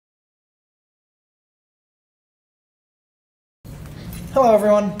Hello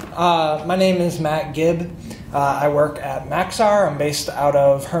everyone, my name is Matt Gibb. I work at Maxar. I'm based out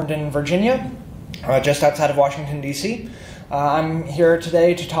of Herndon, Virginia, just outside of Washington, D.C. I'm here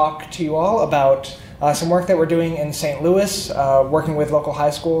today to talk to you all about some work that we're doing in St. Louis, working with local high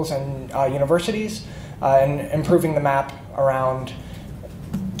schools and universities, and improving the map around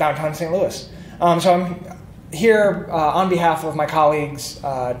downtown St. Louis. So I'm here on behalf of my colleagues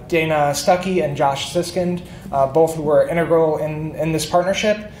Dana Stuckey and Josh Siskind, both who were integral in this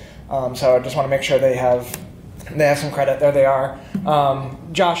partnership. So I just want to make sure they have some credit. There they are.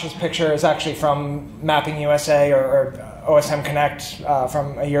 Josh's picture is actually from Mapping USA or OSM Connect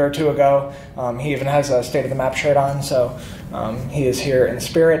from a year or two ago. He even has a State of the Map shirt on, so he is here in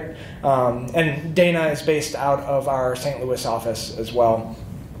spirit. And Dana is based out of our St. Louis office as well.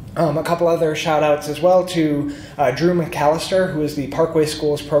 A couple other shout outs as well to Drew McAllister, who is the Parkway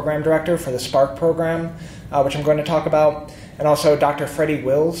Schools Program Director for the SPARK program, which I'm going to talk about, and also Dr. Freddie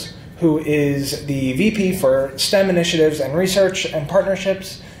Wills, who is the VP for STEM Initiatives and Research and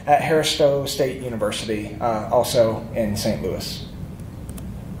Partnerships at Harris-Stowe State University, also in St. Louis.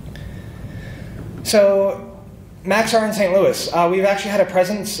 So, Maxar in St. Louis. We've actually had a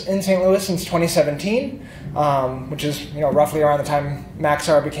presence in St. Louis since 2017, which is roughly around the time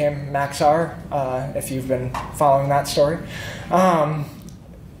Maxar became Maxar, if you've been following that story.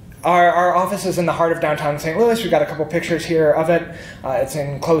 Our office is in the heart of downtown St. Louis. We've got a couple pictures here of it. It's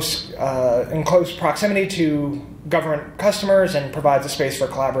in close proximity to government customers and provides a space for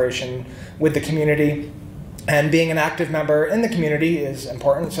collaboration with the community. And being an active member in the community is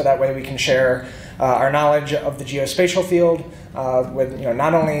important, so that way we can share our knowledge of the geospatial field with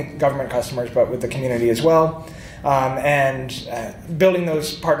not only government customers but with the community as well, and building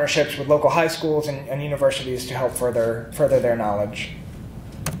those partnerships with local high schools and universities to help further their knowledge.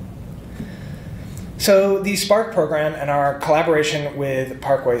 So the SPARK program and our collaboration with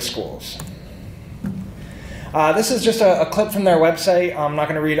Parkway Schools. This is just a clip from their website. I'm not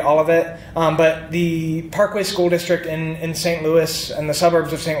going to read all of it, but the Parkway School District in St. Louis and the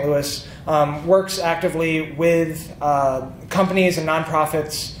suburbs of St. Louis works actively with companies and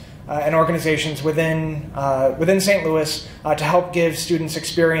nonprofits and organizations within St. Louis to help give students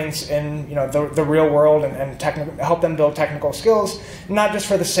experience in the real world and help them build technical skills, not just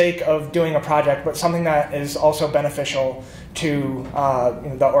for the sake of doing a project, but something that is also beneficial to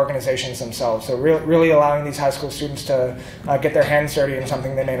the organizations themselves. So really allowing these high school students to get their hands dirty in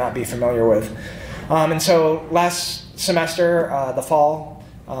something they may not be familiar with. And so last semester, the fall,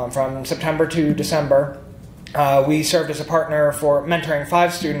 from September to December, we served as a partner for mentoring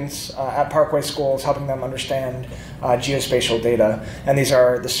 5 students at Parkway Schools, helping them understand geospatial data. And these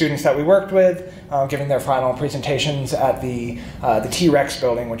are the students that we worked with, giving their final presentations at the T-Rex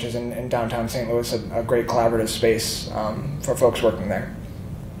building, which is in downtown St. Louis, a great collaborative space for folks working there.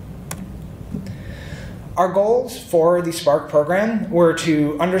 Our goals for the SPARK program were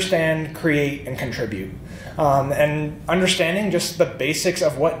to understand, create, and contribute. And understanding just the basics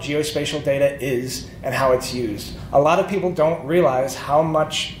of what geospatial data is and how it's used. A lot of people don't realize how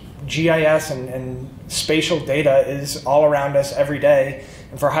much GIS and spatial data is all around us every day.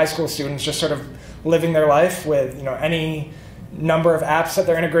 And for high school students, just sort of living their life with any number of apps that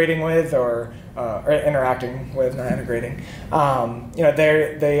they're integrating with or interacting with, not integrating.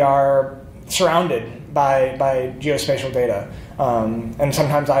 They are surrounded by geospatial data. And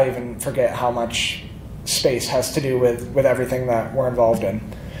sometimes I even forget how much space has to do with everything that we're involved in.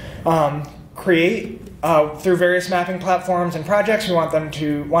 Create through various mapping platforms and projects. We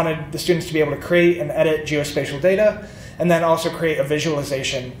wanted the students to be able to create and edit geospatial data, and then also create a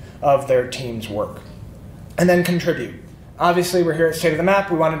visualization of their team's work. And then contribute. Obviously, we're here at State of the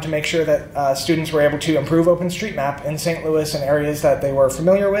Map. We wanted to make sure that students were able to improve OpenStreetMap in St. Louis and areas that they were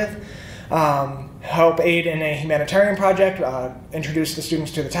familiar with. Help aid in a humanitarian project, introduce the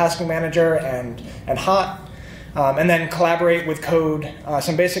students to the tasking manager and HOT, and then collaborate with code,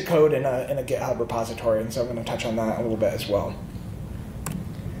 some basic code in a GitHub repository, and so I'm going to touch on that a little bit as well.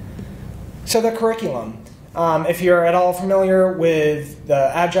 So the curriculum. If you're at all familiar with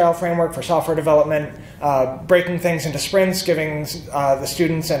the Agile framework for software development, breaking things into sprints, giving the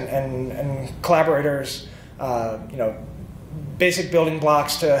students and collaborators basic building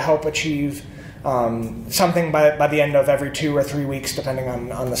blocks to help achieve something by the end of every 2 or 3 weeks, depending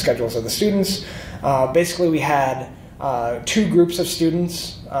on the schedules of the students. Basically, we had 2 groups of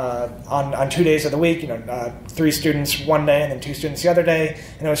students on 2 days of the week, 3 students one day and then 2 students the other day,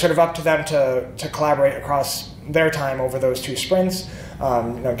 and it was sort of up to them to collaborate across their time over those 2 sprints,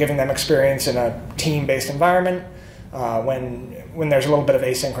 giving them experience in a team-based environment when there's a little bit of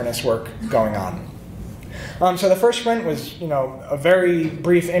asynchronous work going on. So the first sprint was, a very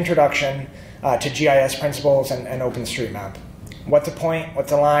brief introduction to GIS principles and OpenStreetMap. What's a point?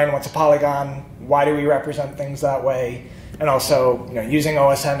 What's a line? What's a polygon? Why do we represent things that way? And also, using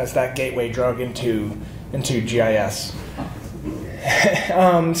OSM as that gateway drug into GIS.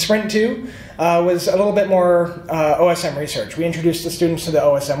 Sprint 2 was a little bit more OSM research. We introduced the students to the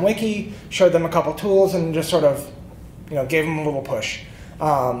OSM wiki, showed them a couple tools, and just sort of, gave them a little push.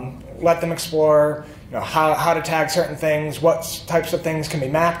 Let them explore, how to tag certain things, what types of things can be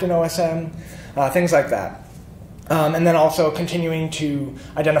mapped in OSM, things like that. And then also continuing to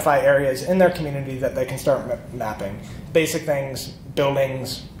identify areas in their community that they can start mapping. Basic things,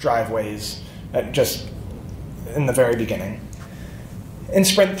 buildings, driveways, just in the very beginning. In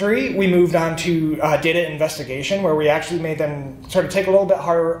Sprint 3, we moved on to data investigation, where we actually made them sort of take a little bit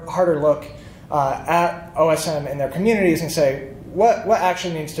harder look at OSM in their communities and say, what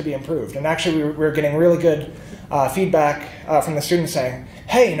actually needs to be improved? And actually, we were getting really good feedback from the students saying,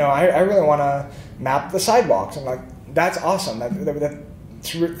 hey, I really want to map the sidewalks. And like, that's awesome. That's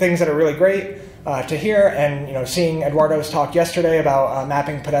things that are really great to hear. And seeing Eduardo's talk yesterday about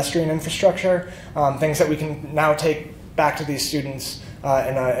mapping pedestrian infrastructure, things that we can now take back to these students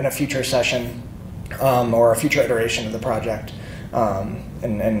in a future session or a future iteration of the project,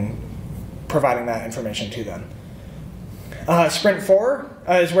 and providing that information to them. Sprint 4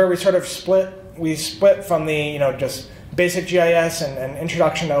 is where we sort of split. We split from the just basic GIS and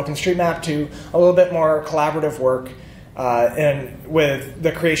introduction to OpenStreetMap to a little bit more collaborative work with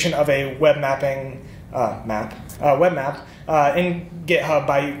the creation of a web mapping web map in GitHub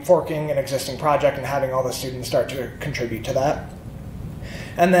by forking an existing project and having all the students start to contribute to that.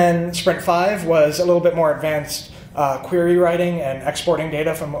 And then Sprint 5 was a little bit more advanced query writing and exporting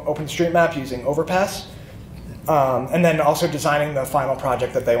data from OpenStreetMap using Overpass. And then also designing the final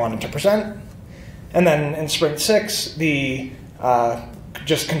project that they wanted to present. And then in Sprint 6,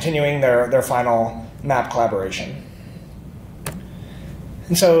 just continuing their final map collaboration.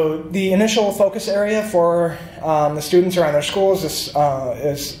 And so the initial focus area for the students around their schools is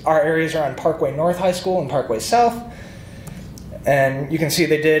our areas around Parkway North High School and Parkway South. And you can see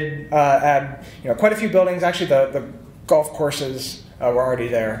they did add quite a few buildings. Actually, the golf courses were already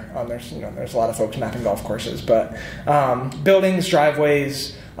there. There's a lot of folks mapping golf courses, but buildings,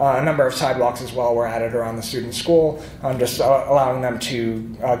 driveways, a number of sidewalks as well were added around the student school, just allowing them to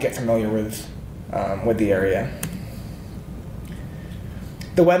get familiar with the area.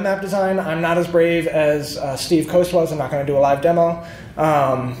 The web map design, I'm not as brave as Steve Coast was. I'm not going to do a live demo.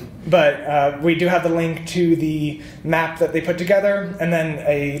 But we do have the link to the map that they put together, and then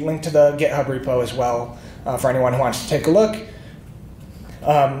a link to the GitHub repo as well for anyone who wants to take a look.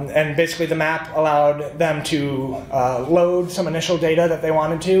 And basically the map allowed them to load some initial data that they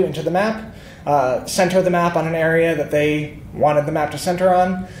wanted to into the map, center the map on an area that they wanted the map to center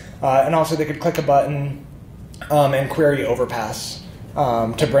on, and also they could click a button and query Overpass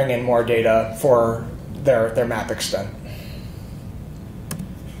to bring in more data for their map extent.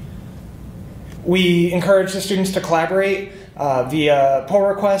 We encourage the students to collaborate via pull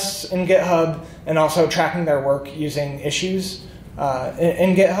requests in GitHub and also tracking their work using issues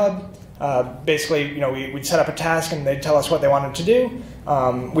in GitHub. Basically, we'd set up a task and they'd tell us what they wanted to do.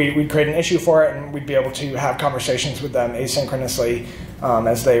 We'd create an issue for it, and we'd be able to have conversations with them asynchronously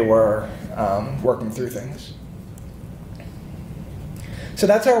as they were working through things. So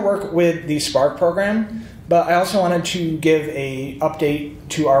that's our work with the Spark program. But I also wanted to give an update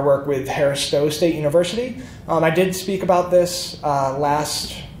to our work with Harris-Stowe State University. I did speak about this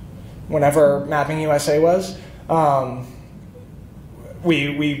whenever Mapping USA was. Dana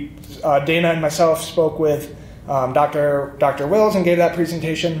and myself spoke with Dr. Wills and gave that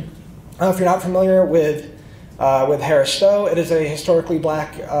presentation. If you're not familiar with Harris-Stowe, it is a historically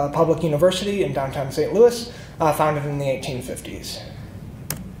black public university in downtown St. Louis, founded in the 1850s.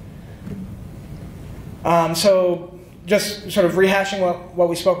 So just sort of rehashing what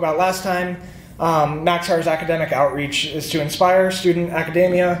we spoke about last time, Maxar's academic outreach is to inspire student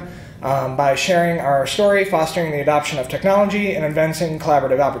academia by sharing our story, fostering the adoption of technology, and advancing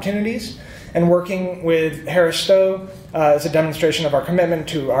collaborative opportunities. And working with Harris-Stowe is a demonstration of our commitment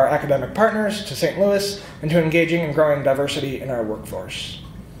to our academic partners, to St. Louis, and to engaging and growing diversity in our workforce.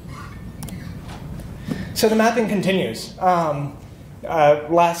 So the mapping continues.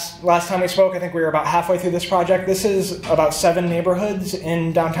 Last time we spoke, I think we were about halfway through this project. This is about 7 neighborhoods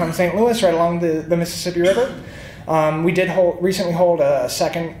in downtown St. Louis, right along the Mississippi River. We did recently hold a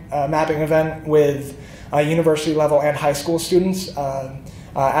second mapping event with university level and high school students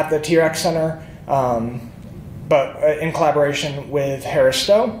at the T-Rex Center, but in collaboration with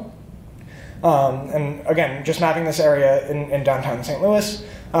Harris-Stowe. And again, just mapping this area in downtown St. Louis.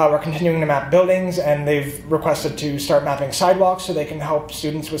 We're continuing to map buildings, and they've requested to start mapping sidewalks so they can help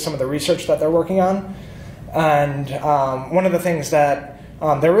students with some of the research that they're working on. And one of the things that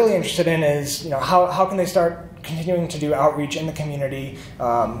they're really interested in is, how can they start continuing to do outreach in the community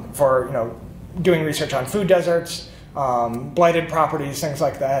for, doing research on food deserts, blighted properties, things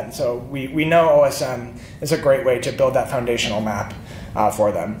like that. And so we know OSM is a great way to build that foundational map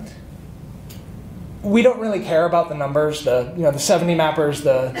for them. We don't really care about the numbers, the 70 mappers,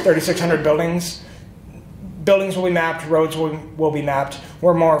 the 3,600 buildings. Buildings will be mapped, roads will be mapped.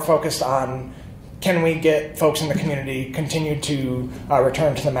 We're more focused on, can we get folks in the community continue to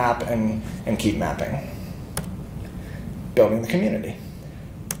return to the map and keep mapping? Building the community.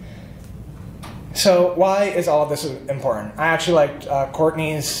 So why is all of this important? I actually liked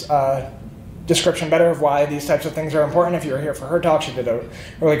Courtney's description better of why these types of things are important. If you were here for her talk, she did a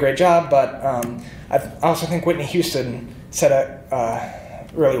really great job, but I also think Whitney Houston said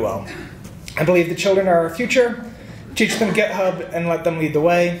it really well. I believe the children are our future. Teach them GitHub and let them lead the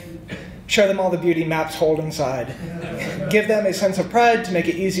way. Show them all the beauty maps hold inside. Give them a sense of pride to make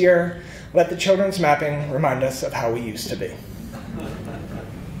it easier. Let the children's mapping remind us of how we used to be.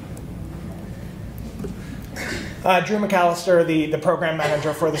 Drew McAllister, the program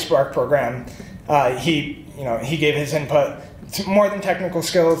manager for the Spark program, he gave his input. It's more than technical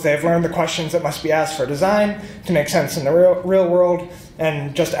skills. They've learned the questions that must be asked for design to make sense in the real world.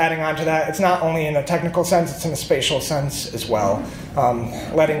 And just adding on to that, it's not only in a technical sense, it's in a spatial sense as well,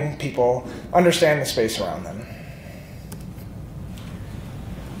 letting people understand the space around them.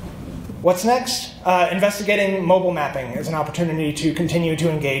 What's next? Investigating mobile mapping is an opportunity to continue to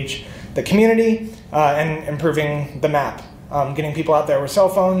engage the community and improving the map. Getting people out there with cell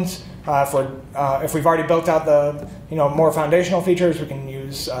phones. If we've already built out the more foundational features, we can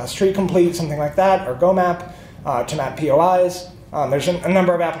use Street Complete, something like that, or GoMap to map POIs. There's a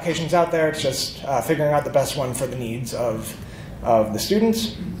number of applications out there. It's just figuring out the best one for the needs of the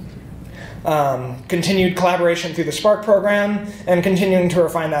students. Continued collaboration through the Spark program and continuing to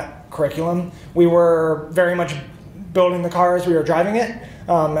refine that curriculum. We were very much building the car as we were driving it,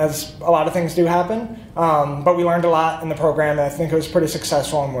 as a lot of things do happen. But we learned a lot in the program, and I think it was pretty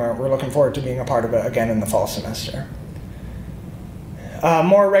successful, and we're looking forward to being a part of it again in the fall semester.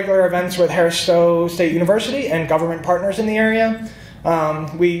 More regular events with Harris-Stowe State University and government partners in the area.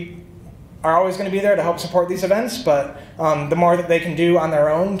 We are always going to be there to help support these events, but the more that they can do on their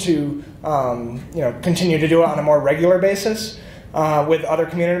own to continue to do it on a more regular basis with other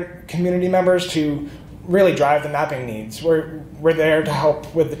community members to really drive the mapping needs. We're there to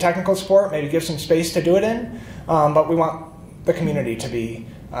help with the technical support, maybe give some space to do it in, but we want the community to be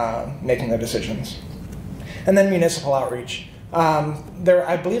making the decisions. And then municipal outreach.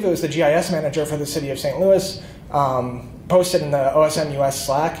 I believe it was the GIS manager for the city of St. Louis posted in the OSM US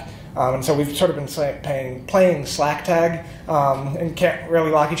Slack, and so we've sort of been playing Slack tag and can't really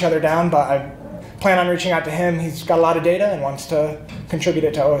lock each other down, but I plan on reaching out to him. He's got a lot of data and wants to contribute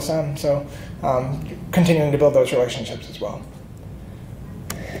it to OSM, so continuing to build those relationships as well.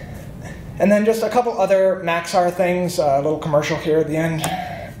 And then just a couple other Maxar things, a little commercial here at the end.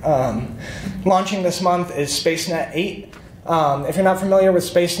 Launching this month is SpaceNet 8. If you're not familiar with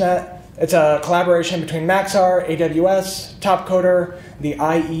SpaceNet, it's a collaboration between Maxar, AWS, Topcoder, the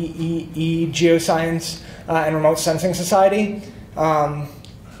IEEE Geoscience, and Remote Sensing Society.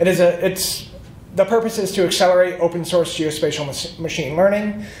 The purpose is to accelerate open source geospatial machine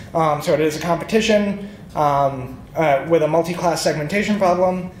learning. So it is a competition with a multi-class segmentation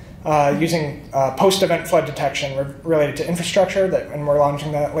problem using post-event flood detection related to infrastructure, and we're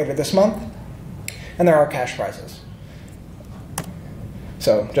launching that later this month. And there are cash prizes.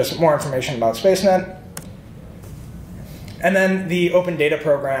 So just more information about SpaceNet. And then the Open Data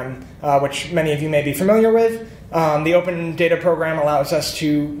Program, which many of you may be familiar with. The Open Data Program allows us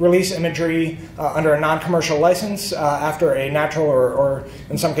to release imagery under a non-commercial license after a natural or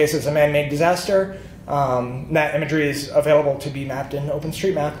in some cases a man-made disaster. That imagery is available to be mapped in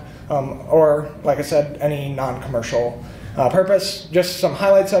OpenStreetMap or, like I said, any non-commercial purpose. Just some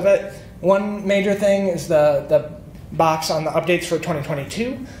highlights of it. One major thing is the box on the updates for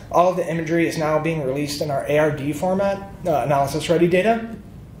 2022. All of the imagery is now being released in our ARD format, analysis ready data,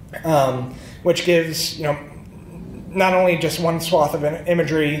 which gives not only just one swath of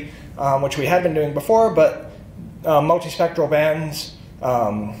imagery, which we had been doing before, but multispectral bands,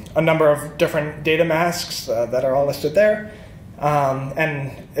 a number of different data masks that are all listed there, and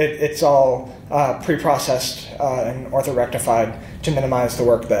it's all pre-processed and orthorectified to minimize the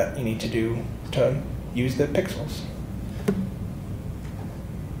work that you need to do to use the pixels.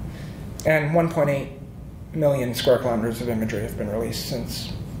 And 1.8 million square kilometers of imagery have been released since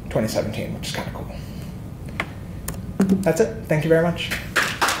 2017, which is kind of cool. That's it. Thank you very much.